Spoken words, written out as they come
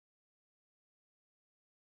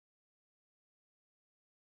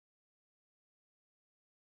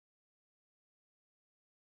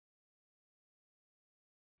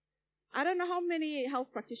I don't know how many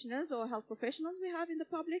health practitioners or health professionals we have in the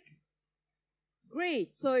public.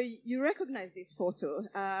 Great. So you recognize this photo,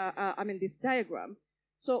 this diagram.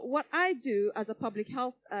 So what I do as a public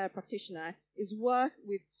health practitioner is work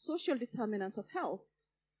with social determinants of health.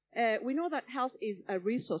 We know that health is a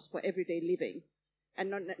resource for everyday living.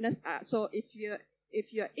 And so if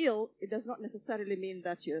you're ill, it does not necessarily mean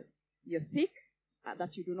that you're sick,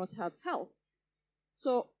 that you do not have health.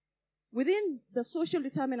 So within the social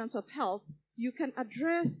determinants of health, you can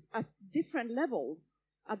address at different levels,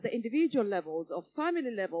 at the individual levels, of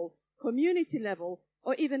family level, community level,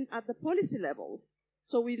 or even at the policy level.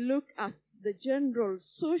 So we look at the general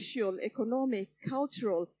social, economic,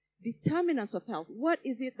 cultural determinants of health. What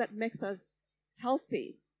is it that makes us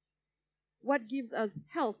healthy? What gives us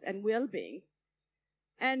health and well-being?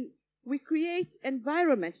 And we create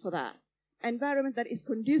environment for that, environment that is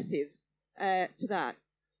conducive to that.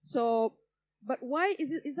 So, but why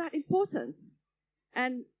is that important?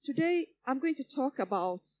 And today I'm going to talk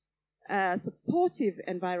about a supportive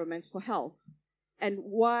environment for health and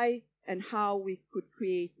why and how we could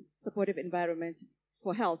create supportive environment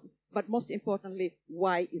for health. But most importantly,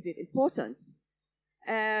 why is it important?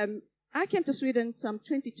 I came to Sweden some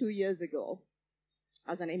 22 years ago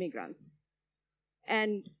as an immigrant.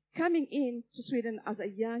 And coming into Sweden as a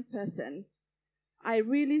young person, I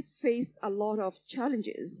really faced a lot of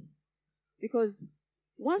challenges because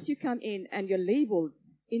once you come in and you're labeled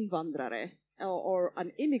invandrare or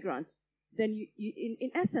an immigrant, then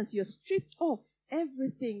in essence, you're stripped off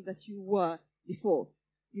everything that you were before.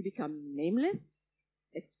 You become nameless,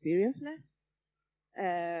 experienceless,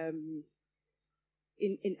 in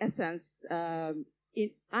essence,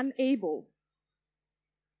 unable,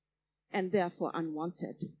 and therefore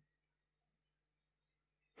unwanted.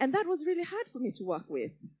 And that was really hard for me to work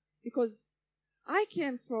with because I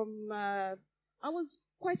came from, I was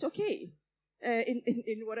quite okay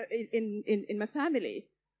in my family.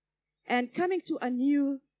 And coming to a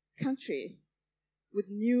new country with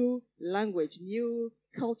new language, new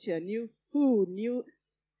culture, new food,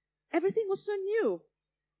 everything was so new.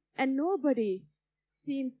 And nobody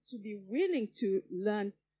seemed to be willing to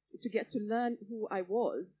get to learn who I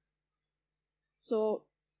was. So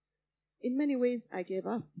in many ways, I gave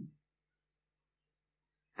up.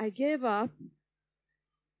 I gave up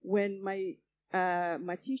when my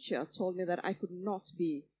teacher told me that I could not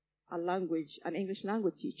be an English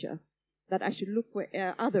language teacher, that I should look for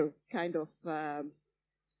other kind of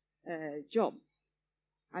jobs.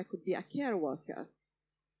 I could be a care worker,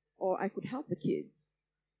 or I could help the kids.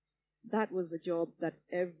 That was a job that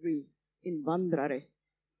every invandrare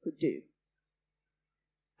could do.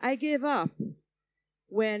 I gave up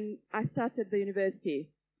when I started the university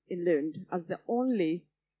in Lund as the only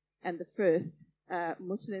and the first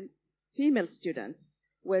Muslim female student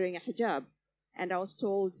wearing a hijab. And I was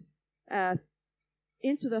told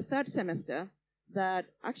into the third semester that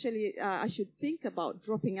actually I should think about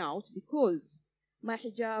dropping out because my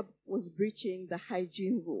hijab was breaching the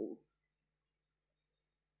hygiene rules.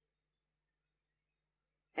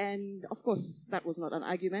 And of course, that was not an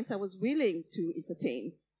argument I was willing to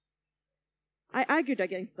entertain. I argued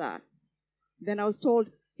against that. Then I was told,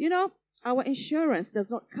 our insurance does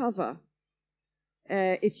not cover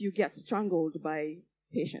if you get strangled by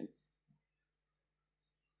patients.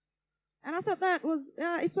 And I thought that was,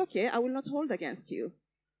 it's okay, I will not hold against you.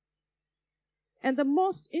 And the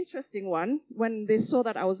most interesting one, when they saw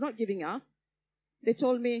that I was not giving up, they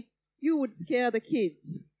told me, you would scare the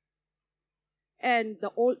kids and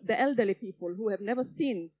the elderly people who have never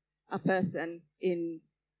seen a person in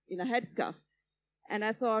a headscarf. And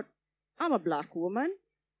I thought, I'm a black woman.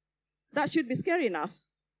 That should be scary enough,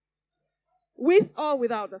 with or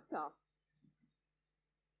without the scarf.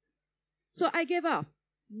 So I gave up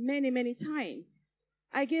many, many times.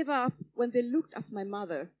 I gave up when they looked at my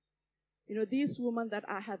mother. This woman that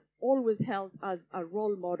I have always held as a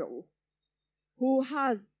role model, who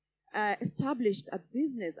has established a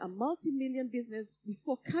business, a multi-million business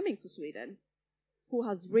before coming to Sweden, who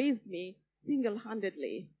has raised me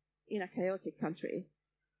single-handedly in a chaotic country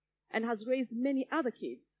and has raised many other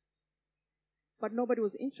kids. But nobody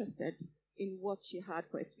was interested in what she had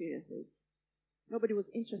for experiences. Nobody was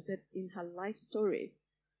interested in her life story.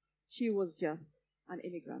 She was just an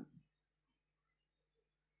immigrant.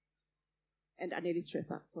 And an illiterate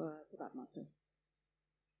for that matter.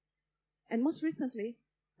 And most recently,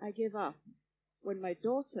 I gave up when my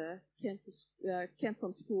daughter came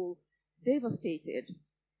from school devastated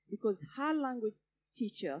because her language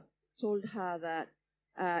teacher told her that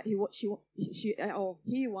he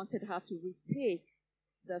wanted her to retake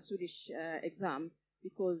the Swedish exam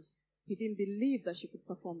because He didn't believe that she could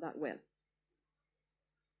perform that well.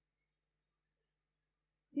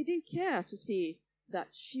 He didn't care to see that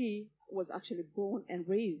she was actually born and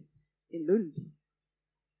raised in Lund.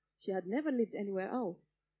 She had never lived anywhere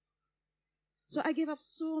else. So I gave up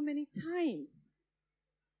so many times.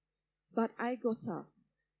 But I got up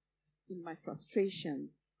in my frustration,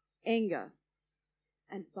 anger,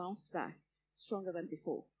 and bounced back stronger than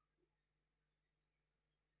before.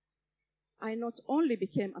 I not only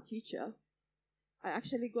became a teacher, I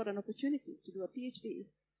actually got an opportunity to do a PhD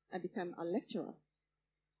and become a lecturer.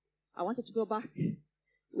 I wanted to go back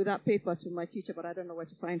with that paper to my teacher, but I don't know where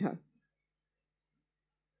to find her.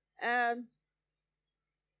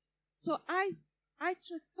 So I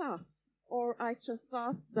trespassed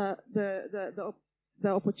the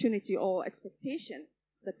opportunity or expectation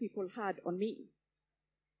that people had on me.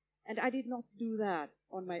 And I did not do that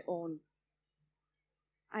on my own.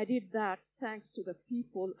 I did that thanks to the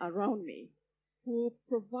people around me who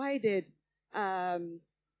provided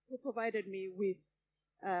me with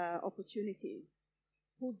opportunities,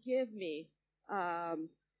 who gave me an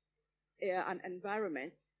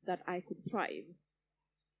environment that I could thrive.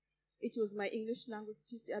 It was my English language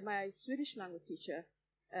teacher, my Swedish language teacher,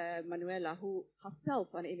 Manuela, who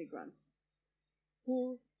herself an immigrant,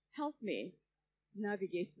 who helped me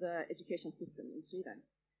navigate the education system in Sweden.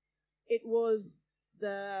 It was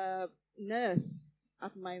the nurse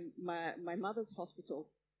at my mother's hospital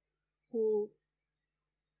who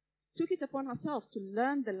took it upon herself to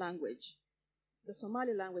learn the language, the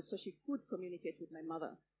Somali language, so she could communicate with my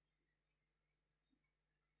mother.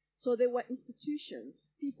 So there were institutions,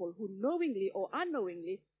 people who knowingly or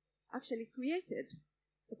unknowingly actually created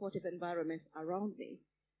supportive environments around me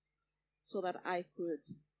so that I could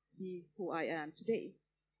be who I am today.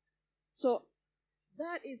 So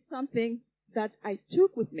that is something that I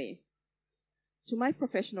took with me to my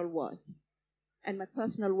professional work and my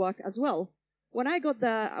personal work as well. When I got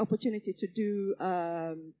the opportunity to do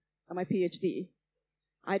my PhD,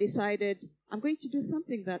 I decided I'm going to do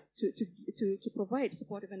something that to provide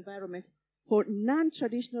supportive environment for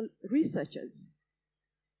non-traditional researchers.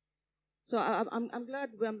 So I'm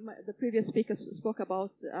glad when the previous speaker spoke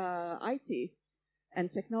about IT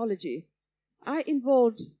and technology. I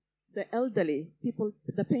involved the elderly, people,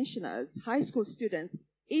 the pensioners, high school students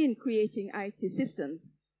in creating IT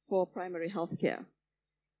systems for primary health care.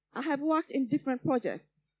 I have worked in different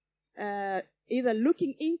projects, either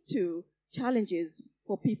looking into challenges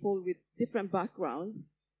for people with different backgrounds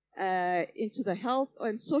into the health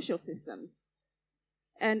and social systems.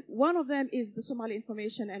 And one of them is the Somali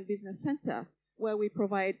Information and Business Center, where we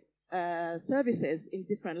provide services in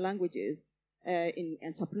different languages in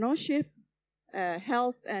entrepreneurship,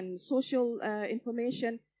 health and social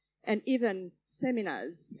information, and even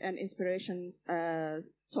seminars and inspiration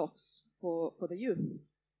talks for the youth.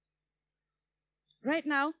 Right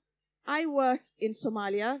now, I work in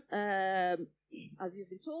Somalia, as you've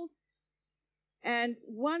been told, and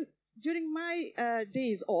during my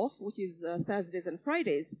days off, which is Thursdays and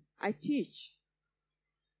Fridays, I teach.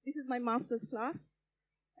 This is my master's class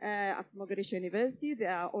at Mogadishu University.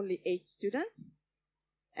 There are only 8 students.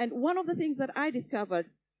 And one of the things that I discovered,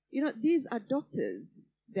 these are doctors,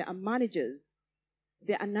 they are managers,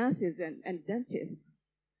 they are nurses and dentists.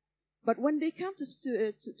 But when they come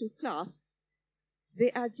to class, they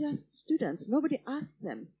are just students. Nobody asks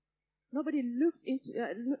them. Nobody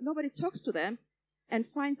nobody talks to them and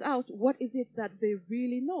finds out what is it that they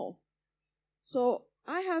really know. So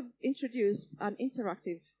I have introduced an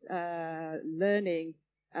interactive learning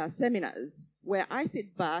seminars where I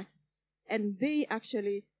sit back and they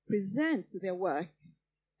actually present their work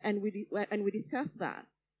and we discuss that.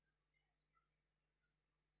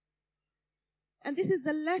 And this is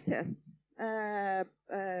the latest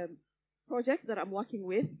project that I'm working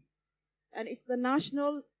with, and it's the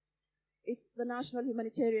National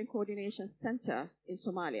Humanitarian Coordination Center in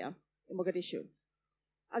Somalia, in Mogadishu.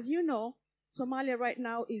 As you know, Somalia right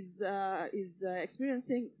now is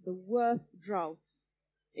experiencing the worst droughts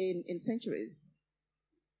in centuries.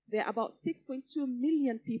 There are about 6.2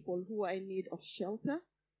 million people who are in need of shelter,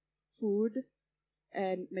 food,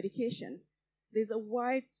 and medication. There's a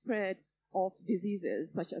widespread of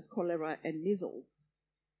diseases such as cholera and measles.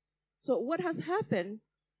 So what has happened,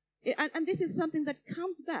 and this is something that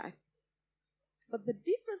comes back, but the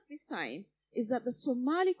difference this time is that the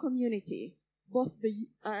Somali community, both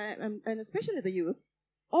and especially the youth,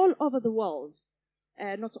 all over the world,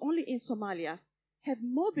 not only in Somalia, have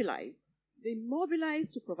mobilized. They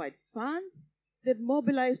mobilized to provide funds, they've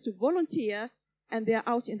mobilized to volunteer, and they're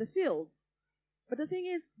out in the fields. But the thing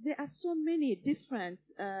is, there are so many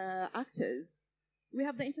different actors We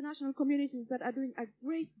have the international communities that are doing a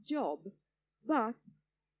great job, but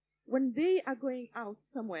when they are going out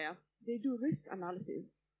somewhere, they do risk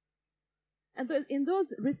analysis. And in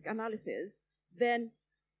those risk analyses, then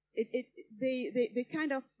they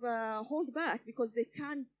kind of hold back because they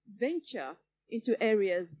can't venture into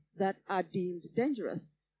areas that are deemed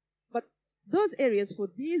dangerous. But those areas for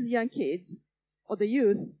these young kids or the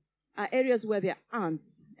youth are areas where their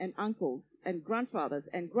aunts and uncles and grandfathers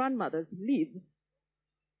and grandmothers live.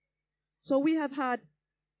 So we have had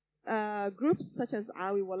groups such as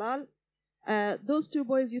Awi Walal. Those two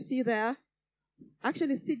boys you see there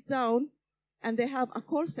actually sit down and they have a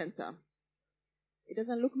call center. It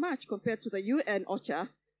doesn't look much compared to the UN OCHA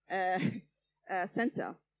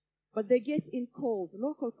center. But they get in calls,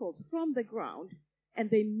 local calls from the ground, and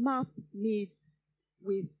they map needs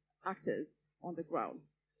with actors on the ground.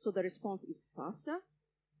 So the response is faster,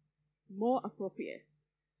 more appropriate.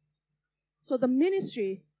 So the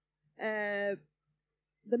Ministry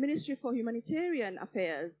for Humanitarian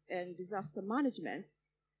Affairs and Disaster Management,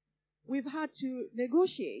 we've had to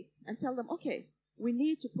negotiate and tell them, okay, we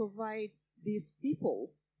need to provide these people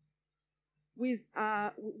with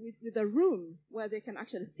a room where they can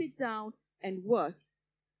actually sit down and work,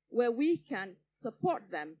 where we can support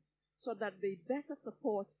them so that they better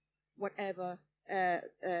support whatever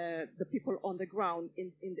the people on the ground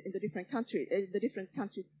in the different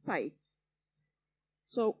countries' sites.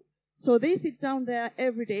 So they sit down there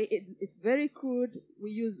every day. It's very crude.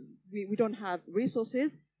 We don't have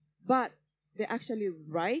resources, but they actually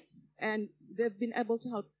write, and they've been able to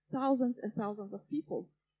help thousands and thousands of people.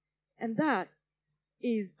 And that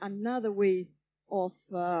is another way of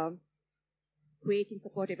creating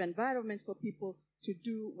supportive environments for people to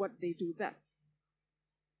do what they do best.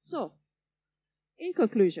 So, in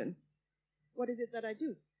conclusion, what is it that I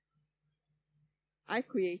do? I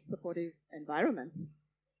create supportive environments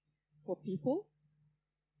for people,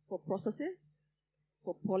 for processes,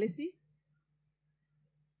 for policy.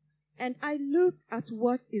 And I look at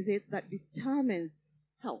what is it that determines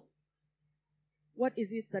health. What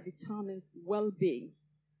is it that determines well-being?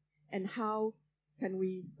 And how can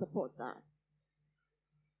we support that?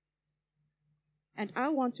 And I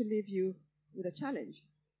want to leave you with a challenge.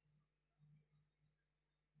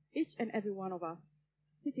 Each and every one of us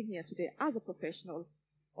sitting here today as a professional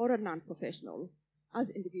or a non-professional,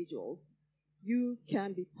 as individuals, you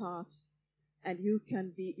can be part and you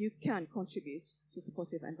can contribute to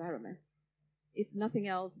supportive environments. If nothing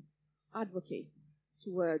else, advocate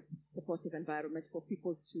towards supportive environment for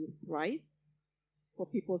people to thrive, for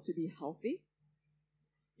people to be healthy.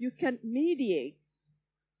 You can mediate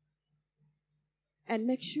and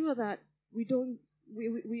make sure that you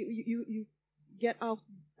get out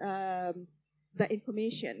the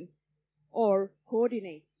information or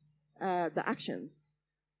coordinate the actions.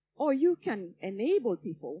 Or you can enable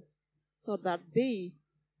people so that they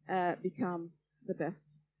become the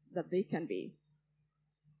best that they can be.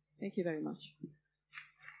 Thank you very much.